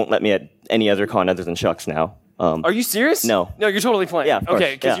terribly, they won't let me at any other con other than Shucks now. Are you serious? No. No, you're totally playing. Yeah, of course.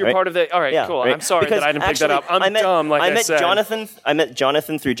 Okay, because Yeah, you're right. part of the. All right, Yeah, cool. right. I'm sorry Because that I didn't pick that up. actually, I'm dumb, like I said. I met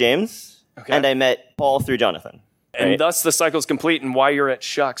Jonathan through James, Okay. and I met Paul through Jonathan. And right? thus the cycle's complete and why you're at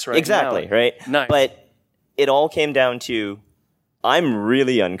Shucks right Exactly, now. right? Nice. But it all came down to I'm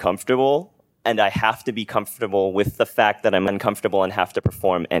really uncomfortable, and I have to be comfortable with the fact that I'm uncomfortable and have to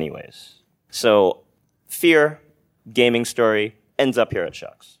perform anyways. So, fear, gaming story, ends up here at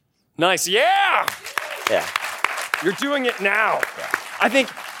Shucks. Nice. Yeah! Yeah. You're doing it now. I think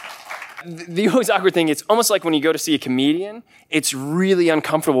the always awkward thing, it's almost like when you go to see a comedian, it's really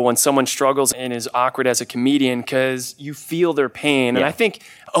uncomfortable when someone struggles and is awkward as a comedian because you feel their pain. And I think,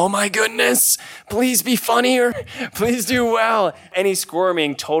 oh my goodness, please be funnier. Please do well. Any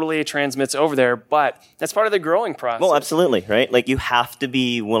squirming totally transmits over there, but that's part of the growing process. Well, absolutely, right? Like, you have to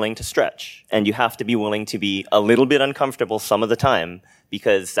be willing to stretch, and you have to be willing to be a little bit uncomfortable some of the time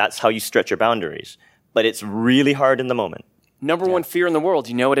because that's how you stretch your boundaries. But it's really hard in the moment. Number one fear in the world,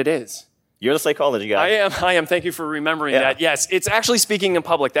 you know what it is? You're the psychology guy. I am. Thank you for remembering that. Yes, it's actually speaking in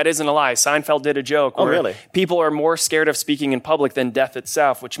public. That isn't a lie. Seinfeld did a joke where really? people are more scared of speaking in public than death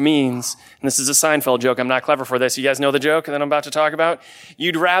itself, which means, and this is a Seinfeld joke, I'm not clever for this. You guys know the joke that I'm about to talk about?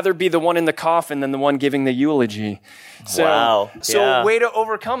 You'd rather be the one in the coffin than the one giving the eulogy. So, Wow. So Yeah. way to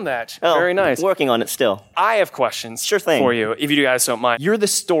overcome that. Oh, Very nice. Working on it still. I have questions Sure thing. for you, if you guys don't mind. You're the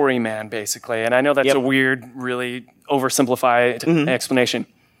story man, basically, and I know that's Yep. a weird, really oversimplified explanation.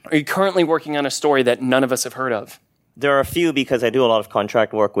 Are you currently working on a story that none of us have heard of? There are a few because I do a lot of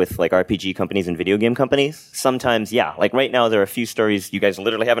contract work with like RPG companies and video game companies. Sometimes, yeah, like right now there are a few stories you guys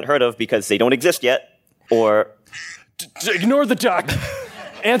literally haven't heard of because they don't exist yet. Or Ignore the duck.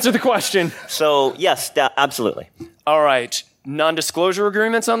 Answer the question. so, yes, absolutely. All right. Non-disclosure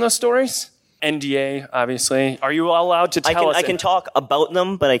agreements on those stories? NDA, obviously. Are you allowed to tell us? I can talk about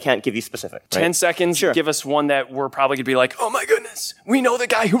them, but I can't give you specific. 10 seconds. Sure. Give us one that we're probably going to be like, oh my goodness, we know the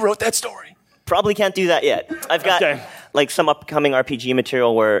guy who wrote that story. Probably can't do that yet. I've got Okay. like some upcoming RPG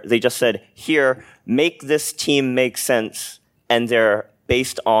material where they just said, here, make this team make sense, and they're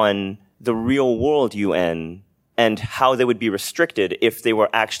based on the real world UN and how they would be restricted if they were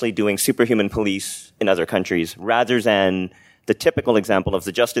actually doing superhuman police in other countries, rather than the typical example of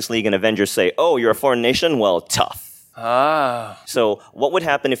the Justice League and Avengers say, oh, you're a foreign nation? Well, tough. Ah. So what would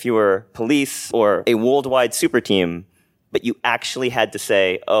happen if you were police or a worldwide super team, but you actually had to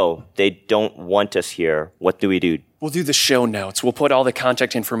say, oh, they don't want us here. What do we do? We'll do the show notes. We'll put all the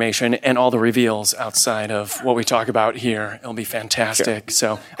contact information and all the reveals outside of what we talk about here. It'll be fantastic.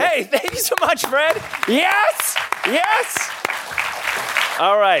 So, hey, thank you so much, Fred. Yes, yes.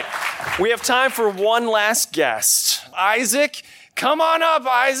 All right, we have time for one last guest. Isaac, come on up,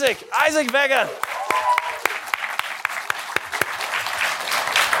 Isaac. Isaac Vega.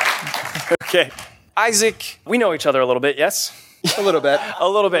 Okay, Isaac, we know each other a little bit, yes? A little bit. A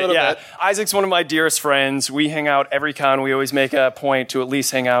little bit, yeah. bit. Isaac's one of my dearest friends. We hang out every con. We always make a point to at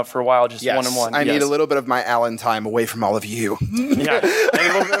least hang out for a while, just Yes. one-on-one. I need Yes. a little bit of my Allen time away from all of you. Yeah,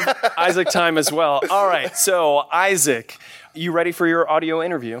 and a little bit of Isaac time as well. All right, so Isaac, you ready for your audio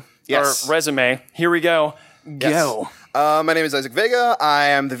interview? Yes. Or resume. Here we go. Go. My name is Isaac Vega. I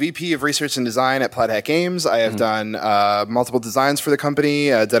am the VP of Research and Design at Plaid Hat Games. I have done multiple designs for the company,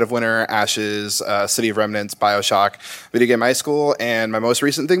 Dead of Winter, Ashes, City of Remnants, BioShock, Video Game High School, and my most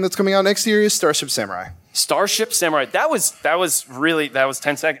recent thing that's coming out next year is Starship Samurai. Starship Samurai. That was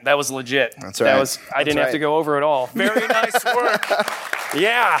 10 seconds. That was legit. That's That right. was I didn't That's have to right. go over it all. Very nice work.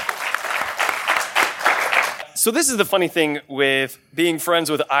 Yeah. So this is the funny thing with being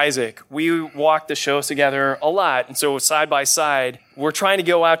friends with Isaac. We walk the shows together a lot. And so side by side, we're trying to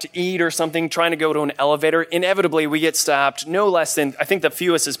go out to eat or something, trying to go to an elevator. Inevitably, we get stopped no less than, I think the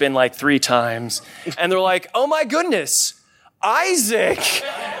fewest has been like 3 times. And they're like, oh my goodness, Isaac,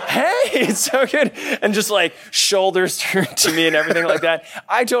 hey, it's so good. And just like shoulders turned to me and everything like that.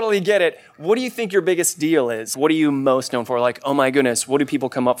 I totally get it. What do you think your biggest deal is? What are you most known for? Like, oh my goodness, what do people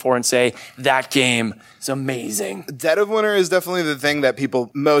come up for and say, that game is amazing? Dead of Winter is definitely the thing that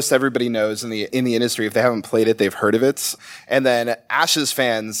most everybody knows in the industry. If they haven't played it, they've heard of it. And then Ashes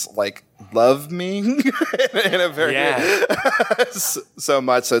fans love me in a very so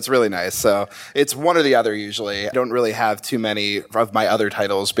much. So it's really nice. So it's one or the other usually. I don't really have too many of my other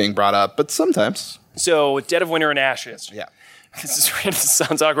titles being brought up, but sometimes. So Dead of Winter and Ashes. Yeah. This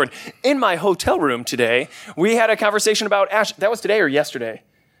sounds awkward. In my hotel room today, we had a conversation about Ashes. That was today or yesterday?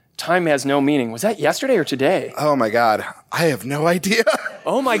 time has no meaning. Was that yesterday or today? Oh my God. I have no idea.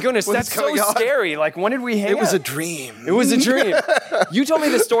 Oh my goodness, What that's is so going on? scary. Like, when did we hang It was out? a dream. It was a dream. You told me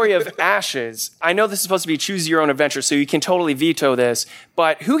the story of Ashes. I know this is supposed to be choose your own adventure, so you can totally veto this,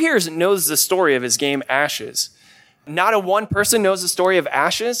 but who here knows the story of his game Ashes? Not a one person knows the story of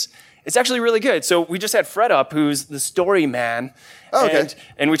Ashes? It's actually really good. So we just had Fred up, who's the story man. Oh, okay.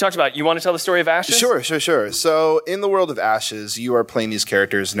 And we talked about, you want to tell the story of Ashes? Sure. So in the world of Ashes, you are playing these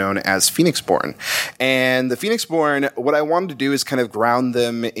characters known as Phoenixborn. And the Phoenixborn, what I wanted to do is kind of ground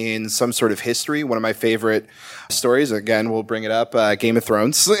them in some sort of history. One of my favorite stories, again, we'll bring it up, Game of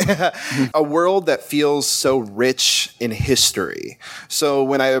Thrones. A world that feels so rich in history. So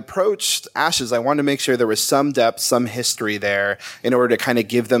when I approached Ashes, I wanted to make sure there was some depth, some history there in order to kind of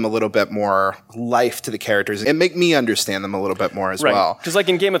give them a little bit more life to the characters and make me understand them a little bit more as well. Because like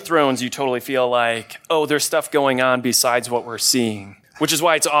in Game of Thrones, you totally feel like, oh, there's stuff going on besides what we're seeing. Which is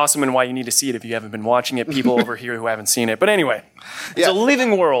why it's awesome and why you need to see it if you haven't been watching it. People over here who haven't seen it. But anyway, it's a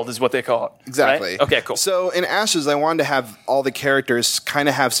living world is what they call it. Exactly. Right? Okay, cool. So in Ashes, I wanted to have all the characters kind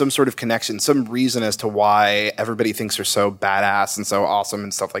of have some sort of connection, some reason as to why everybody thinks they're so badass and so awesome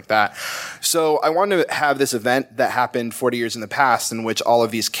and stuff like that. So I wanted to have this event that happened 40 years in the past in which all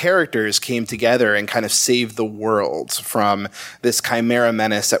of these characters came together and kind of saved the world from this chimera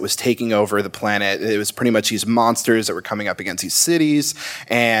menace that was taking over the planet. It was pretty much these monsters that were coming up against these cities,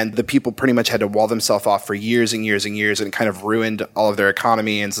 and the people pretty much had to wall themselves off for years and years and years, and it kind of ruined all of their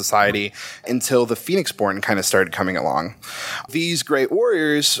economy and society until the Phoenixborn kind of started coming along. These great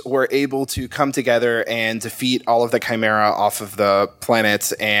warriors were able to come together and defeat all of the chimera off of the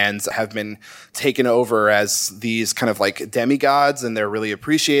planet and have been taken over as these kind of like demigods, and they're really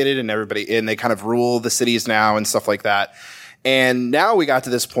appreciated, and they kind of rule the cities now and stuff like that. And now we got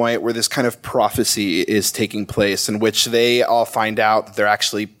to this point where this kind of prophecy is taking place in which they all find out that they're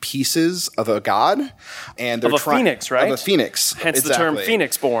actually pieces of a god. And they're of a phoenix, right? Of a phoenix. Hence the term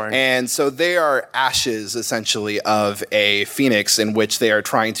Phoenixborn. And so they are ashes, essentially, of a phoenix in which they are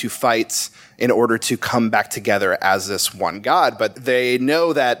trying to fight in order to come back together as this one god. But they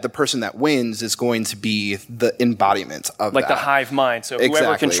know that the person that wins is going to be the embodiment of like that. the hive mind. So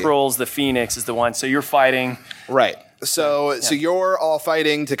whoever controls the phoenix is the one. So you're fighting. Right. So you're all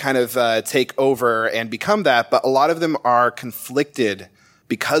fighting to kind of take over and become that, but a lot of them are conflicted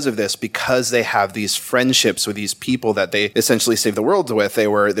because of this, because they have these friendships with these people that they essentially saved the world with. They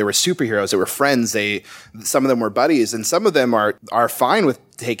were superheroes, they were friends, some of them were buddies, and some of them are fine with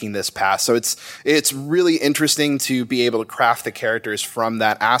taking this path. So it's really interesting to be able to craft the characters from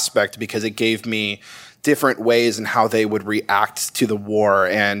that aspect, because it gave me different ways in how they would react to the war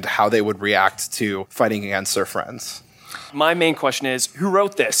and how they would react to fighting against their friends. My main question is, who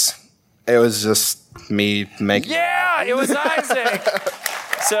wrote this? It was just me making Yeah, it was Isaac.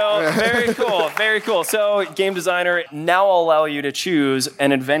 So, very cool, very cool. So, game designer, now I'll allow you to choose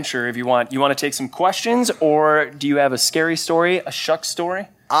an adventure if you want. You want to take some questions, or do you have a scary story, a shuck story?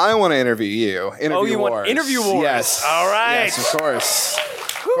 I want to interview you. You want interview wars? Yes. All right. Yes, of course.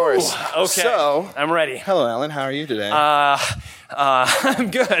 Of course. Okay. So, I'm ready. hello, Alan. How are you today?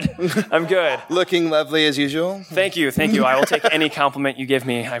 I'm good. I'm good. Looking lovely as usual. Thank you. I will take any compliment you give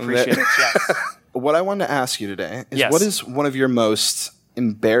me. I appreciate it. Yes. What I wanted to ask you today is, Yes. what is one of your most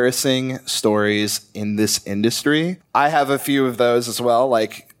embarrassing stories in this industry? I have a few of those as well,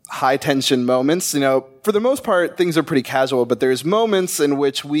 like high tension moments. For the most part, things are pretty casual, but there's moments in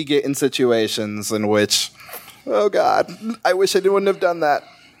which we get in situations in which, oh God, I wish I wouldn't have done that,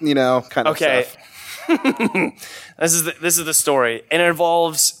 kind of stuff. This is the story, and it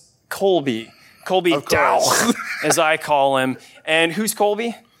involves Colby Dow, as I call him. And who's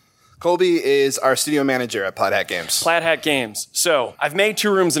Colby? Colby is our studio manager at Plaid Hat Games. Plaid Hat Games. So I've made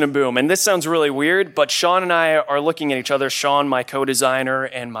 2 rooms in a boom, and this sounds really weird, but Sean and I are looking at each other. Sean, my co-designer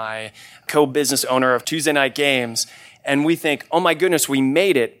and my co-business owner of Tuesday Night Games, and we think, oh my goodness, we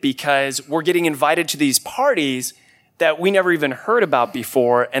made it, because we're getting invited to these parties that we never even heard about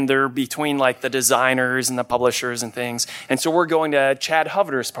before, and they're between like the designers and the publishers and things. And so we're going to Chad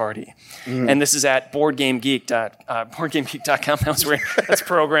Hovder's party, and this is at BoardGameGeek.com. That was where that's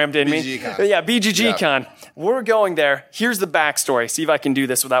programmed in me. BGG-Con. Yeah, BGG-Con. We're going there. Here's the backstory. See if I can do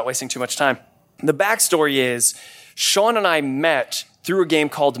this without wasting too much time. The backstory is Sean and I met through a game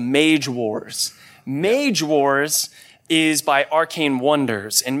called Mage Wars. Mage Wars is by Arcane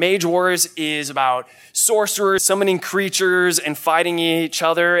Wonders. And Mage Wars is about sorcerers summoning creatures and fighting each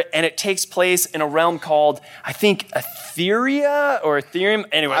other. And it takes place in a realm called, I think, Etheria or Ethereum.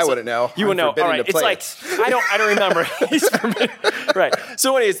 Anyway, I wouldn't know. You would know. All right. It's like, I don't remember. He's forbidden. Right.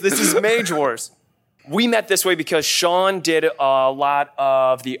 So anyways, this is Mage Wars. We met this way because Sean did a lot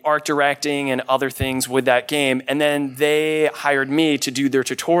of the art directing and other things with that game, and then they hired me to do their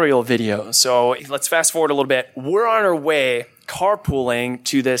tutorial video. So let's fast forward a little bit. We're on our way carpooling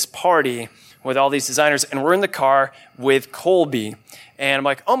to this party with all these designers, and we're in the car with Colby. And I'm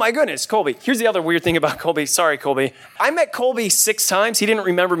like, oh my goodness, Colby. Here's the other weird thing about Colby. Sorry, Colby. I met Colby 6 times. He didn't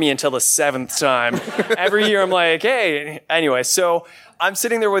remember me until the 7th time. Every year I'm like, hey. Anyway, so I'm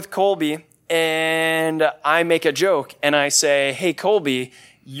sitting there with Colby, and I make a joke, and I say, hey, Colby,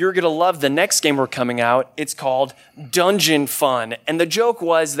 you're going to love the next game we're coming out. It's called Dungeon Fun. And the joke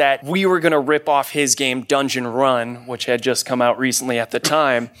was that we were going to rip off his game, Dungeon Run, which had just come out recently at the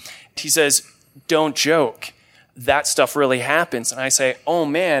time. He says, don't joke. That stuff really happens. And I say, oh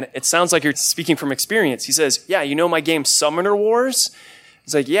man, it sounds like you're speaking from experience. He says, yeah, you know my game Summoner Wars?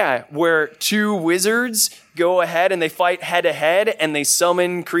 He's like, yeah, where 2 wizards go ahead and they fight head to head and they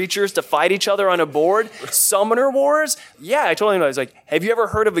summon creatures to fight each other on a board. Summoner Wars? Yeah, I told him, I was like, have you ever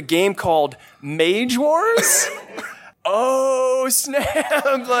heard of a game called Mage Wars? Oh,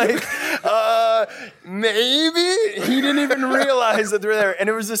 snap. Like, maybe? He didn't even realize that they're there. And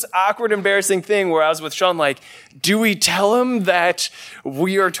it was this awkward, embarrassing thing where I was with Sean, like, do we tell him that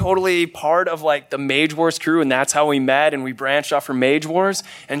we are totally part of, like, the Mage Wars crew and that's how we met and we branched off from Mage Wars?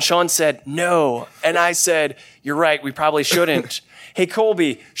 And Sean said, no. And I said, you're right, we probably shouldn't. Hey,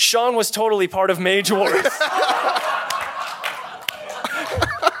 Colby, Sean was totally part of Mage Wars.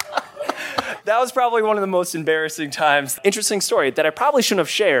 That was probably one of the most embarrassing times. Interesting story that I probably shouldn't have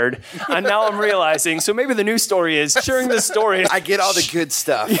shared. And now I'm realizing. So maybe the new story is sharing this story. I get all the good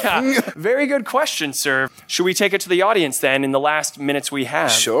stuff. Yeah. Very good question, sir. Should we take it to the audience then in the last minutes we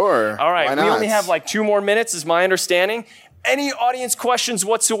have? Sure. All right. Why We not? only have like 2 more minutes is my understanding. Any audience questions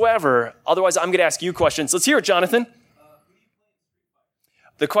whatsoever? Otherwise, I'm going to ask you questions. Let's hear it, Jonathan.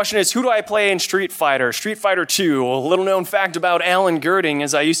 The question is, who do I play in Street Fighter? Street Fighter 2. A little known fact about Alan Girding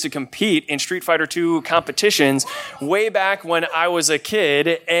is I used to compete in Street Fighter 2 competitions way back when I was a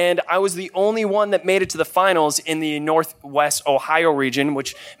kid, and I was the only one that made it to the finals in the Northwest Ohio region,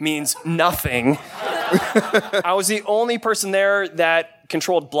 which means nothing. I was the only person there that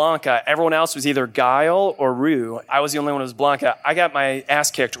controlled Blanca. Everyone else was either Guile or Rue. I was the only one who was Blanca. I got my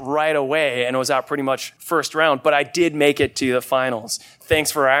ass kicked right away and was out pretty much first round, but I did make it to the finals. Thanks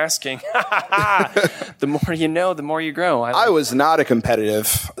for asking. The more you know, the more you grow. I was not a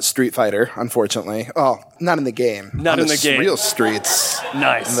competitive Street Fighter, unfortunately. Oh, not in the game. Not in the game. Real streets.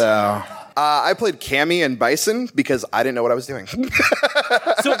 Nice. No. I played Cammy and Bison because I didn't know what I was doing.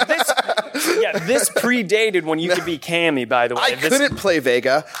 So this predated when you could be Cammy, by the way. I couldn't play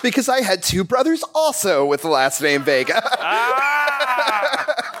Vega because I had 2 brothers also with the last name Vega.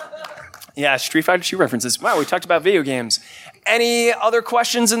 Yeah, Street Fighter 2 references. Wow, we talked about video games. Any other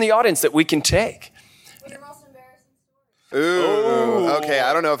questions in the audience that we can take? Ooh, okay.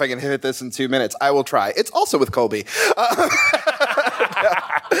 I don't know if I can hit this in 2 minutes. I will try. It's also with Colby.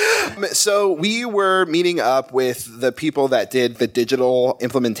 So we were meeting up with the people that did the digital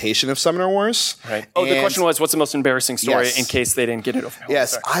implementation of Summoner Wars. Right. Oh, the question was, what's the most embarrassing story Yes. in case they didn't get it over?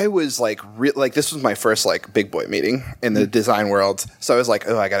 Yes, I was like this was my first like big boy meeting in the design world. So I was like,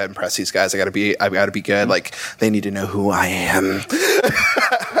 oh, I gotta impress these guys. I gotta be good. Like they need to know who I am.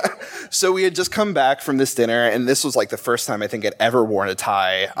 So we had just come back from this dinner, and this was like the first time I think I'd ever worn a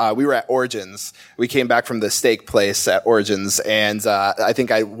tie. We were at Origins. We came back from the steak place at Origins, and I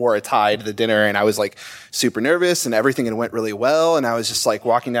think I wore a tie to the dinner, and I was like super nervous, and everything had went really well, and I was just like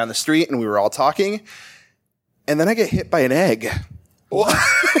walking down the street, and we were all talking, and then I get hit by an egg. What?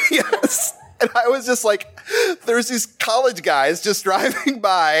 Yes. And I was just like, there's these college guys just driving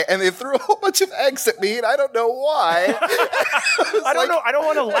by, and they threw a whole bunch of eggs at me, and I don't know why. I don't know. I don't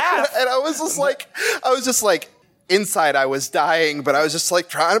want to laugh. And I was just like, inside I was dying, but I was just like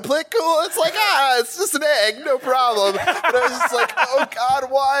trying to play it cool. It's like, it's just an egg, no problem. But I was just like, oh God,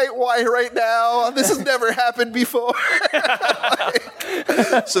 why right now? This has never happened before.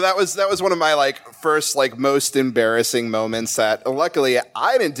 So that was one of my like first like most embarrassing moments that luckily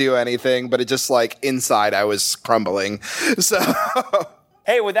I didn't do anything, but it just like inside I was crumbling. So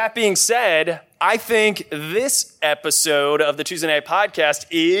Hey, with that being said, I think this episode of the Tuesday Night Podcast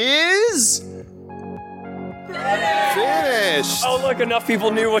is finished. Oh, look, enough people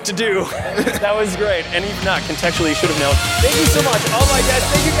knew what to do. That was great. And even not, contextually, you should have known. Thank you so much. Oh, my God.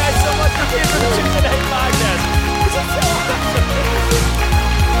 Thank you guys so much for being here for the Tuesday Night